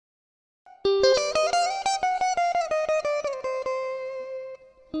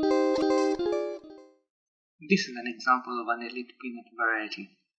This is an example of an elite peanut variety.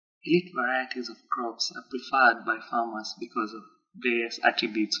 Elite varieties of crops are preferred by farmers because of various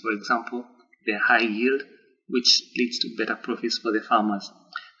attributes. For example, their high yield, which leads to better profits for the farmers.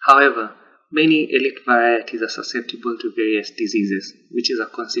 However, many elite varieties are susceptible to various diseases, which is a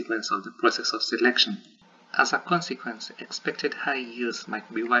consequence of the process of selection. As a consequence, expected high yields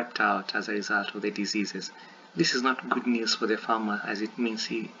might be wiped out as a result of the diseases. This is not good news for the farmer, as it means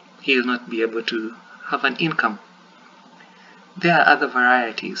he will not be able to have an income. There are other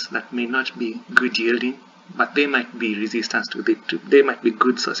varieties that may not be good yielding, but they might be they might be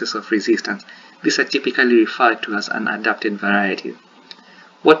good sources of resistance. These are typically referred to as an adapted variety.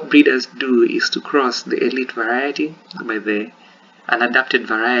 What breeders do is to cross the elite variety by the unadapted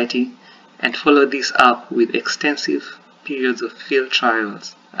variety and follow this up with extensive periods of field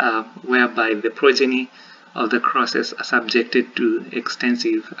trials, whereby the progeny of the crosses are subjected to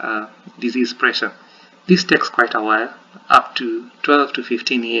extensive disease pressure. This takes quite a while, up to 12 to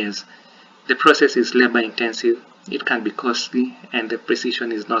 15 years. The process is labor intensive, it can be costly, and the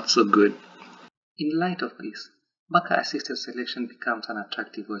precision is not so good. In light of this, marker-assisted selection becomes an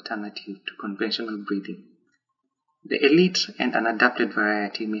attractive alternative to conventional breeding. The elite and unadapted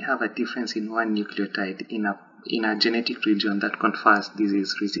variety may have a difference in one nucleotide in a genetic region that confers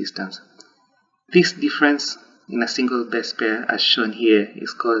disease resistance. This difference in a single base pair, as shown here,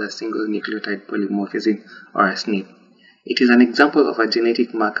 is called a single nucleotide polymorphism, or a SNP. It is an example of a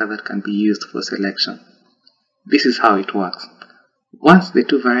genetic marker that can be used for selection. This is how it works. Once the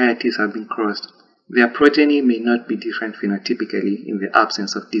two varieties have been crossed, their progeny may not be different phenotypically in the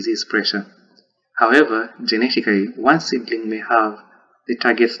absence of disease pressure. However, genetically, one sibling may have the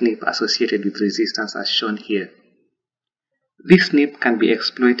target SNP associated with resistance, as shown here. This SNP can be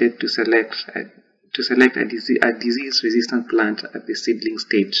exploited to select a disease-resistant plant at the seedling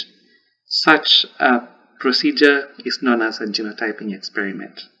stage. Such a procedure is known as a genotyping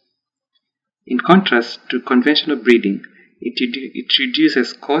experiment. In contrast to conventional breeding, it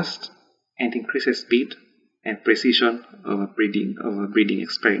reduces cost and increases speed and precision of a breeding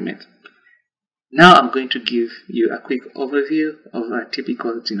experiment. Now I'm going to give you a quick overview of a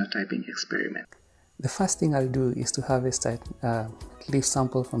typical genotyping experiment. The first thing I'll do is to harvest a leaf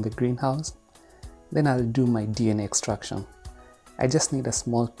sample from the greenhouse. Then I'll do my DNA extraction. I just need a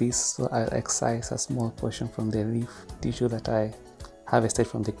small piece, so I'll excise a small portion from the leaf tissue that I harvested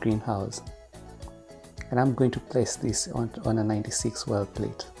from the greenhouse. And I'm going to place this on a 96 well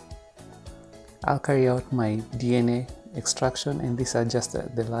plate. I'll carry out my DNA extraction, and these are just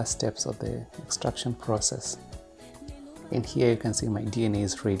the last steps of the extraction process. And here you can see my DNA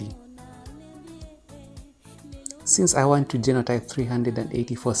is ready. Since I want to genotype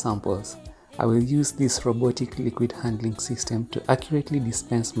 384 samples, I will use this robotic liquid handling system to accurately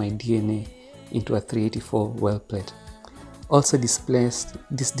dispense my DNA into a 384 well plate. Also dispensed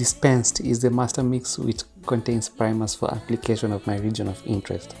is the master mix, which contains primers for application of my region of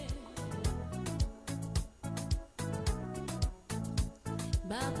interest.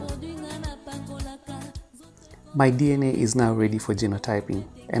 My DNA is now ready for genotyping,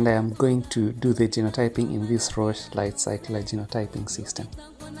 and I am going to do the genotyping in this Roche light cycler genotyping system.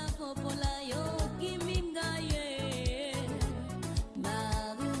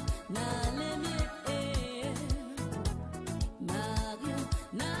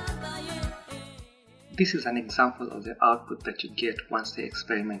 This is an example of the output that you get once the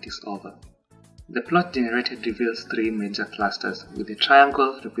experiment is over. The plot generated reveals three major clusters, with the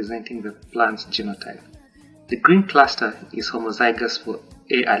triangle representing the plant's genotype. The green cluster is homozygous for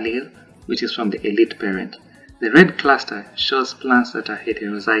A allele, which is from the elite parent. The red cluster shows plants that are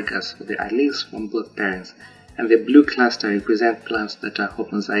heterozygous for the alleles from both parents, and the blue cluster represents plants that are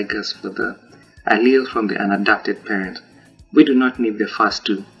homozygous for the allele from the unadapted parent. We do not need the first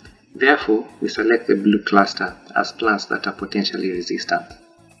two. Therefore, we select the blue cluster as plants that are potentially resistant.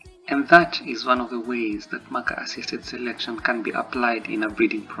 And that is one of the ways that marker-assisted selection can be applied in a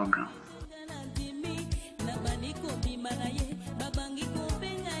breeding program.